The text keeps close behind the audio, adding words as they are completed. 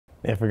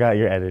I forgot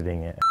you're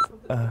editing it.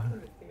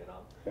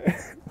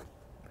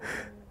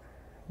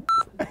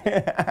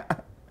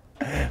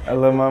 I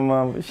love my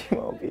mom, but she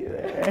won't be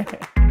there.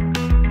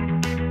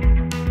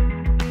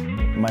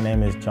 My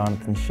name is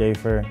Jonathan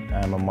Schaefer.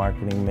 I'm a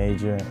marketing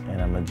major and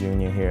I'm a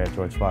junior here at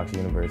George Fox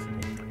University.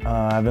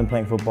 I've been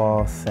playing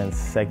football since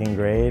 2nd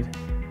grade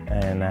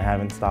and I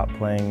haven't stopped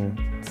playing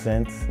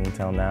since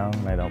until now,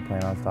 and I don't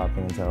plan on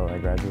stopping until I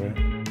graduate.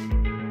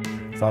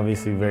 It's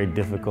obviously very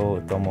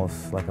difficult. It's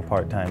almost like a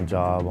part-time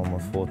job,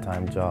 almost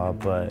full-time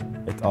job, but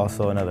it's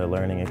also another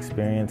learning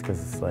experience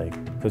because it's like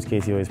Coach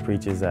Casey always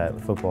preaches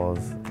that football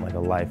is like a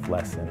life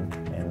lesson,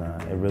 and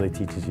it really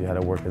teaches you how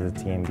to work as a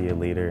team, be a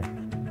leader.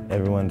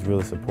 Everyone's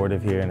really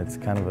supportive here, and it's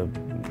kind of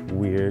a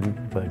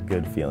weird but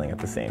good feeling at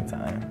the same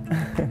time.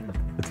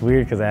 It's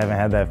weird because I haven't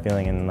had that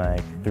feeling in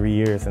like 3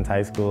 years since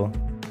high school.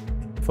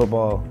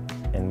 Football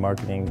and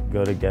marketing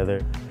go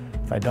together.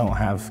 If I don't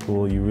have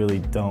school, you really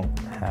don't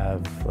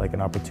have like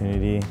an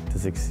opportunity to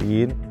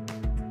succeed.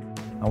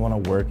 I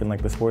want to work in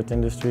like the sports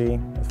industry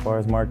as far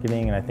as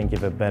marketing, and I think you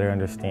have a better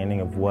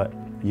understanding of what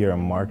you're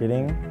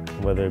marketing,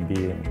 whether it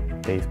be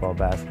baseball,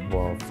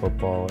 basketball,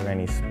 football, or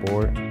any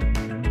sport.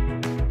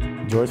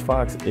 George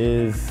Fox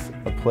is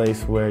a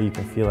place where you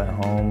can feel at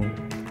home.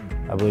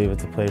 I believe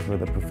it's a place where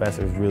the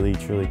professors really,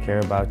 truly care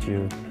about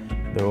you.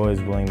 They're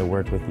always willing to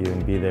work with you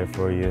and be there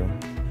for you.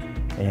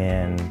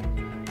 And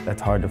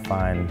that's hard to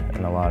find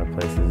in a lot of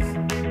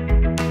places.